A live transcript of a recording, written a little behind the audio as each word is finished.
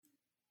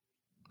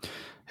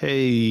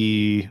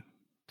Hey,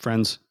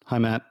 friends. Hi,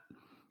 Matt.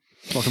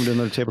 Welcome to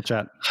another table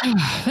chat.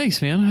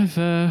 Thanks, man.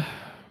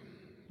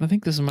 I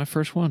think this is my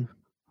first one.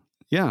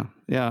 Yeah.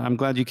 I'm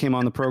glad you came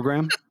on the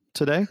program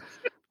today.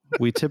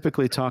 We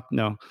typically talk.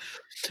 No,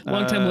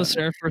 long time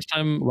listener, first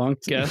time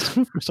guest,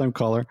 first time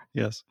caller.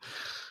 Yes,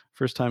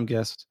 first time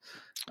guest.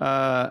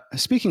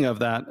 Speaking of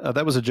that,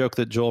 that was a joke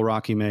that Joel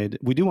Rocky made.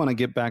 We do want to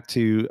get back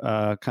to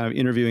kind of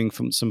interviewing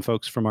from some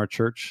folks from our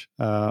church.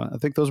 I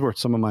think those were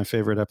some of my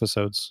favorite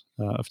episodes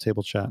of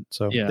Table Chat.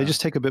 So they just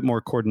take a bit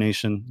more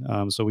coordination.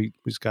 So we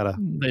just got to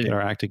get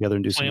our act together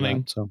and do some of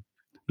that. So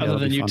other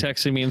than you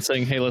texting me and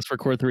saying, "Hey, let's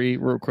record 3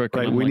 real quick."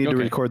 Right, we need to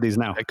record these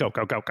now. Go.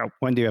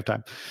 When do you have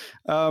time?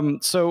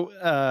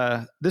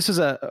 This is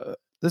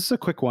a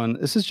quick one.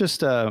 This is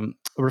just a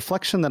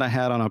reflection that I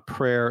had on a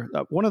prayer.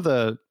 One of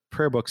the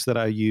prayer books that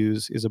I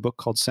use is a book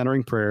called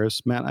Centering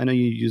Prayers. Matt, I know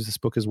you use this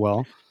book as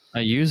well.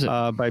 I use it.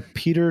 By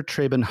Peter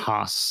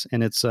Traben-Haas,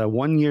 and it's a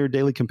 1-year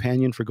daily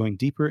companion for going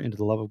deeper into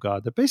the love of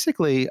God. That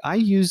basically, I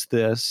use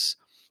this.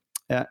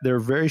 They're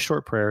very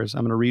short prayers.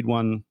 I'm going to read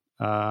one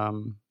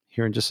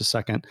here in just a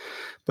second,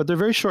 but they're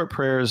very short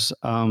prayers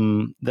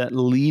that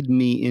lead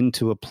me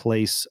into a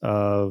place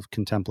of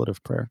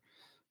contemplative prayer,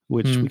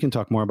 which we can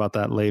talk more about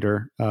that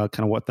later, kind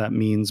of what that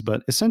means.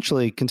 But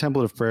essentially,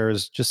 contemplative prayer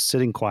is just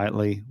sitting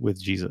quietly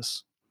with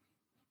Jesus.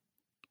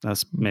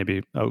 That's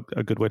maybe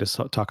a good way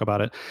to talk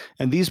about it.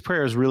 And these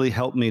prayers really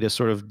help me to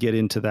sort of get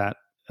into that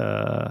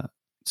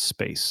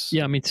space.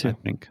 Yeah, me too. I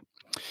think.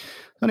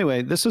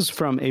 Anyway, this is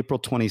from April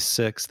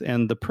 26th,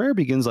 and the prayer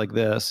begins like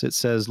this. It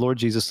says, Lord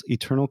Jesus,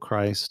 eternal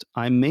Christ,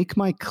 I make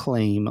my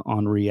claim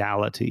on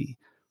reality,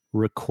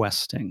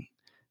 requesting.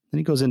 Then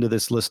he goes into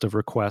this list of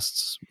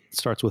requests. It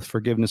starts with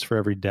forgiveness for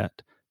every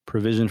debt,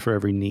 provision for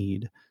every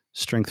need,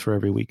 strength for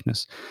every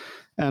weakness.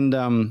 And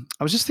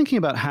I was just thinking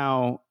about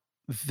how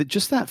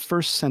just that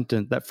first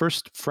sentence, that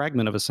first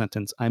fragment of a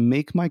sentence, I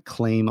make my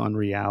claim on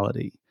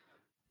reality,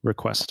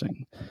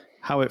 requesting,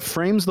 how it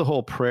frames the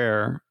whole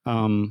prayer,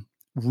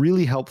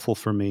 really helpfully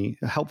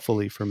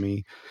for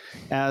me,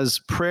 as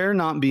prayer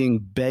not being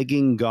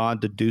begging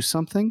God to do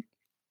something.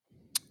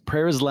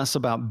 Prayer is less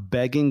about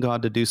begging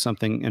God to do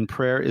something, and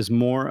prayer is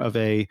more of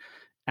a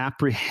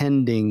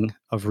apprehending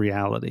of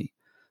reality.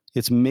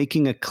 It's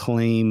making a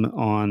claim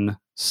on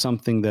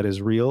something that is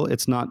real.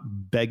 It's not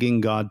begging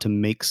God to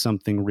make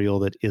something real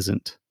that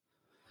isn't.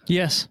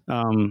 Yes.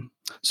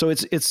 So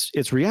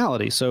it's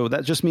reality. So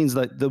that just means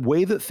that the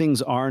way that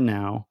things are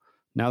now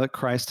that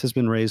Christ has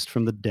been raised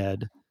from the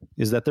dead,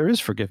 is that there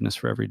is forgiveness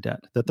for every debt,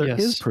 that there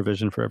is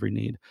provision for every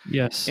need.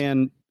 Yes.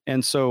 And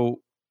so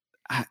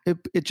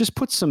it just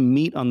puts some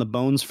meat on the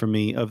bones for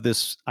me of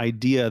this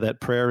idea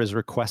that prayer is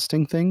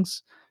requesting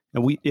things.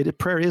 And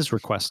prayer is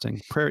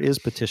requesting. Prayer is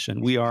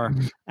petition. We are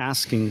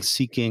asking,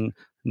 seeking,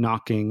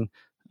 knocking,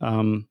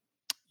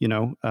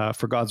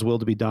 for God's will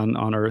to be done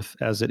on earth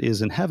as it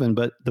is in heaven.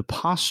 But the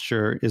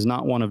posture is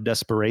not one of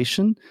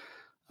desperation,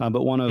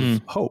 but one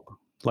of hope.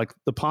 Like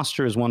the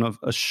posture is one of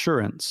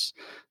assurance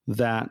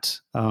that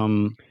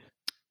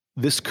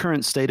this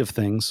current state of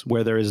things,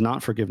 where there is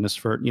not forgiveness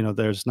for,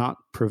 there's not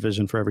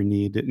provision for every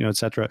need, et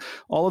cetera.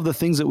 All of the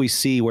things that we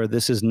see where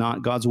this is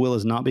not, God's will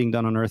is not being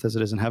done on earth as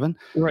it is in heaven.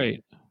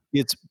 Right.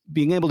 It's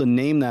being able to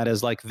name that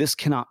as like, this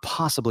cannot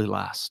possibly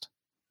last.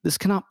 This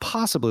cannot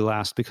possibly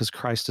last because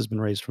Christ has been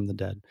raised from the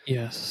dead.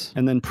 Yes.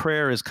 And then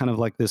prayer is kind of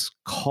like this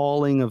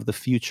calling of the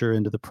future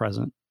into the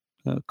present.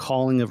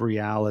 Calling of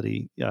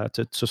reality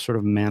to sort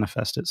of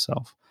manifest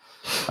itself.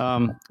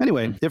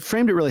 Anyway, it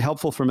framed it really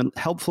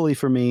helpfully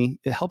for me.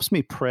 It helps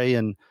me pray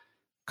in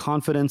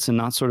confidence and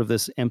not sort of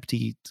this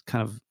empty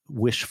kind of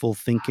wishful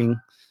thinking.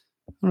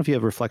 I don't know if you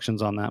have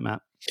reflections on that,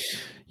 Matt.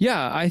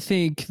 Yeah, I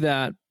think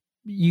that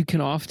you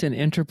can often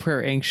enter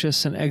prayer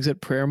anxious and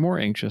exit prayer more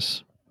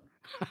anxious.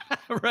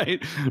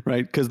 Right.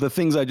 Because the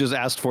things I just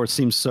asked for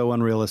seem so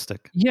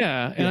unrealistic.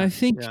 Yeah, and I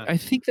think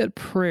that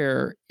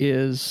prayer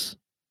is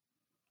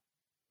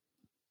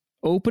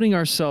opening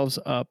ourselves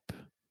up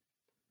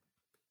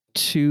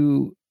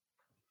to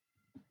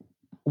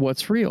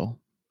what's real.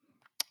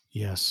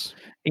 Yes.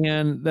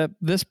 And that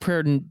this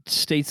prayer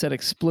states that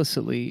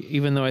explicitly,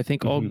 even though I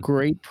think all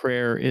great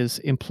prayer is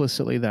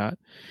implicitly that.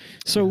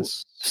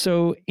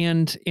 So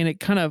and it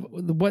kind of,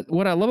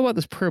 what I love about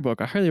this prayer book,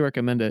 I highly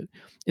recommend it,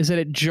 is that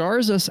it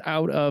jars us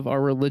out of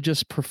our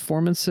religious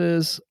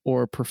performances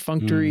or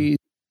perfunctory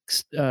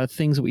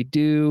things that we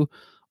do,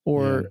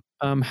 or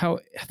how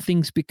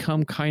things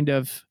become kind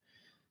of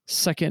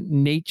second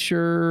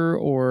nature,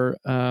 or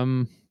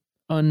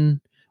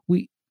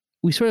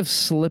we sort of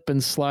slip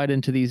and slide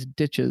into these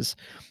ditches.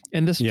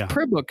 And this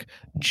prayer book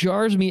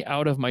jars me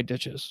out of my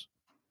ditches.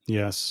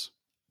 Yes.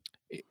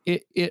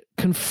 It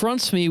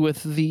confronts me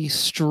with the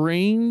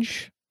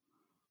strange,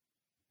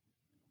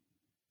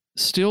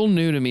 still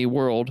new to me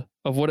world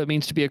of what it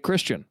means to be a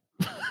Christian.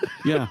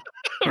 Yeah.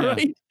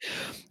 Right?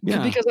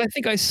 Yeah. Because I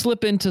think I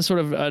slip into sort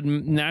of a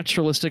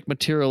naturalistic,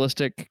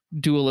 materialistic,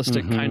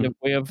 dualistic kind of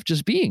way of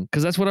just being,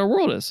 because that's what our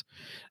world is.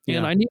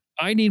 And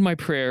I need my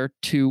prayer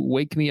to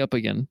wake me up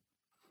again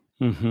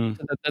Mm-hmm.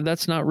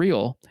 That's not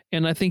real.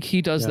 And I think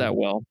he does that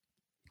well.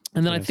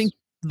 And then I think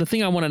the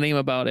thing I want to name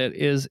about it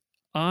is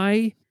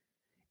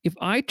if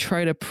I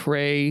try to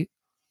pray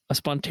a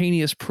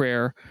spontaneous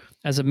prayer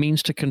as a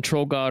means to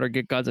control God or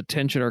get God's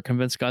attention or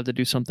convince God to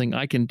do something,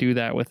 I can do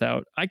that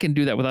without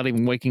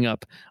even waking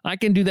up. I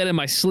can do that in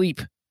my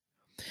sleep,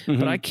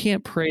 but I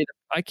can't pray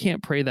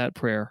that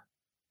prayer.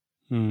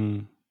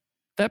 Mm.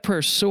 That prayer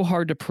is so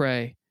hard to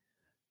pray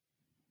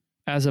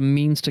as a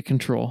means to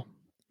control.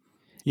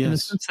 Yes. In the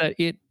sense that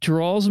it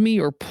draws me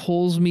or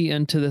pulls me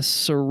into this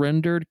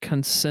surrendered,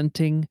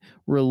 consenting,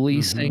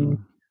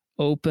 releasing,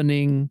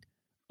 opening,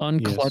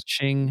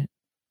 unclutching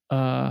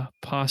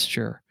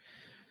posture.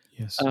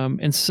 Yes.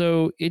 And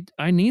so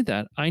I need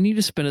that. I need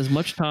to spend as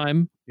much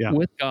time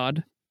with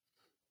God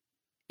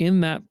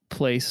in that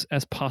place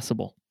as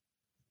possible.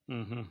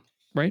 Mm-hmm.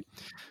 Right?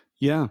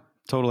 Yeah,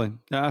 totally.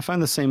 I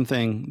find the same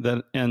thing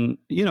and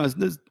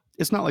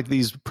it's not like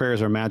these prayers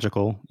are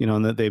magical,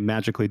 and that they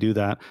magically do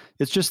that.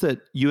 It's just that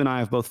you and I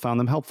have both found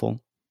them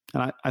helpful.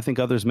 And I think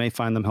others may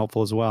find them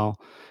helpful as well.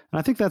 And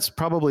I think that's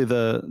probably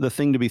the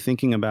thing to be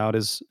thinking about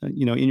is,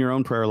 in your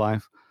own prayer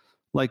life,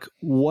 like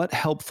what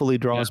helpfully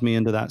draws me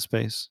into that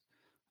space.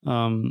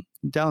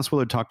 Dallas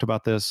Willard talked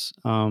about this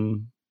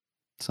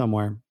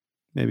somewhere.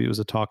 Maybe it was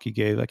a talk he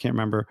gave. I can't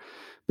remember.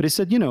 But he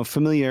said,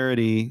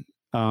 familiarity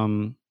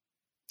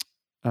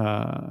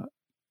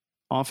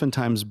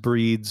oftentimes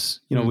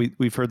breeds,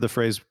 we've heard the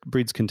phrase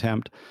breeds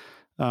contempt.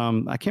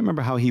 I can't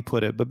remember how he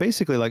put it, but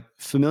basically like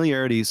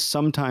familiarity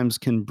sometimes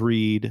can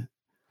breed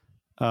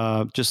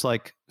just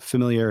like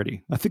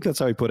familiarity. I think that's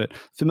how he put it.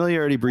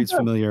 Familiarity breeds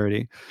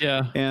familiarity.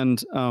 Yeah.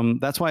 And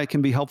that's why it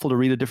can be helpful to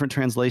read a different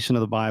translation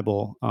of the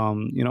Bible.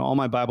 All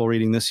my Bible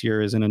reading this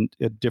year is in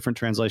a different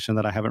translation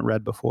that I haven't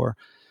read before.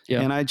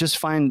 Yeah. And I just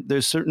find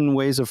there's certain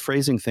ways of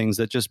phrasing things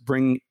that just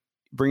bring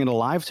it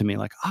alive to me.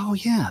 Like, oh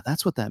yeah,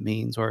 that's what that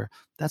means. Or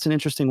that's an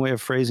interesting way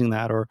of phrasing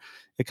that. Or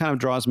it kind of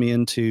draws me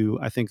into,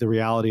 I think, the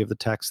reality of the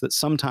text that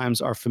sometimes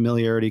our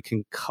familiarity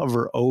can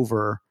cover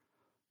over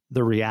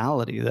the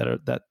reality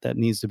that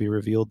needs to be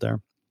revealed there,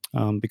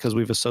 because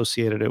we've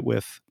associated it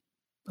with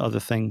other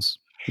things,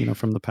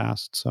 from the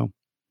past. So,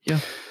 yeah.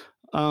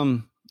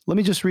 Let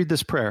me just read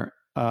this prayer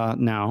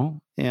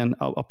now, and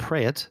I'll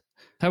pray it.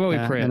 How about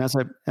we pray it?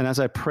 And as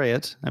I pray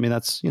it, I mean,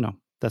 that's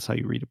that's how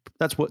you read it.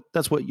 That's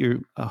what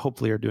you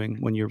hopefully are doing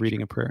when you're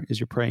reading a prayer, is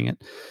you're praying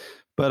it.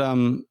 But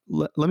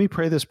let me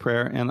pray this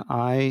prayer, and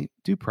I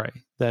do pray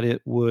that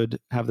it would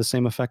have the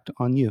same effect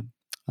on you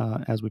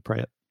as we pray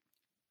it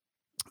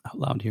out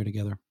loud here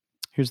together.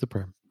 Here's the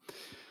prayer.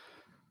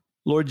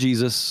 Lord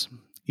Jesus,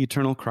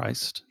 eternal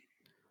Christ,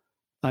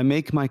 I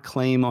make my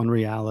claim on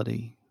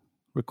reality,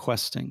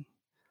 requesting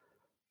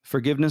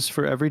forgiveness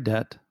for every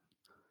debt,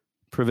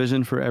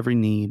 provision for every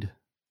need,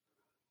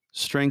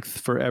 strength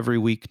for every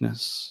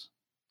weakness,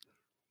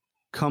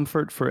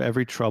 comfort for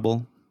every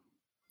trouble,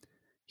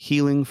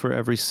 healing for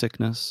every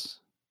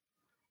sickness,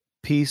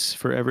 peace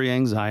for every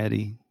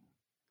anxiety,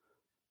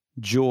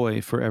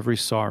 joy for every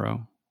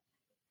sorrow,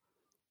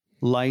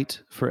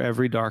 light for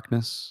every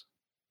darkness,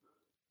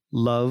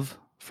 love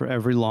for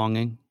every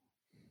longing,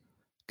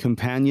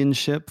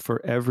 companionship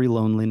for every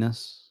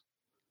loneliness,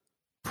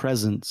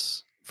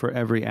 presence for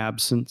every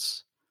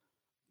absence,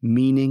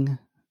 meaning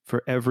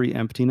for every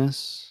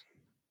emptiness,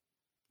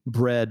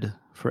 bread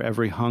for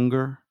every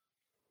hunger,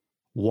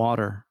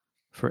 water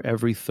for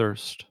every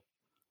thirst,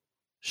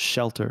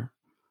 shelter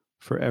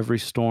for every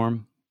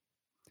storm,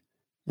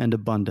 and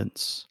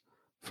abundance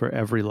for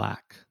every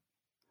lack.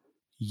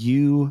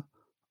 You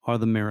are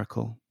the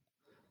miracle.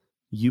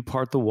 You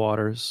part the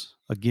waters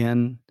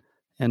again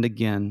and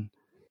again,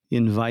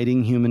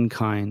 inviting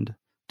humankind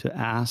to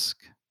ask,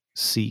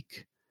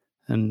 seek,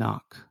 and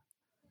knock.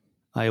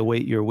 I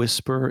await your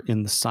whisper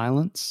in the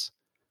silence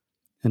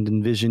and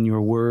envision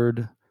your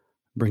word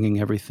bringing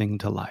everything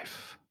to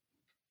life.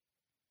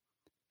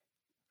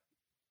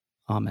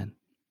 Amen.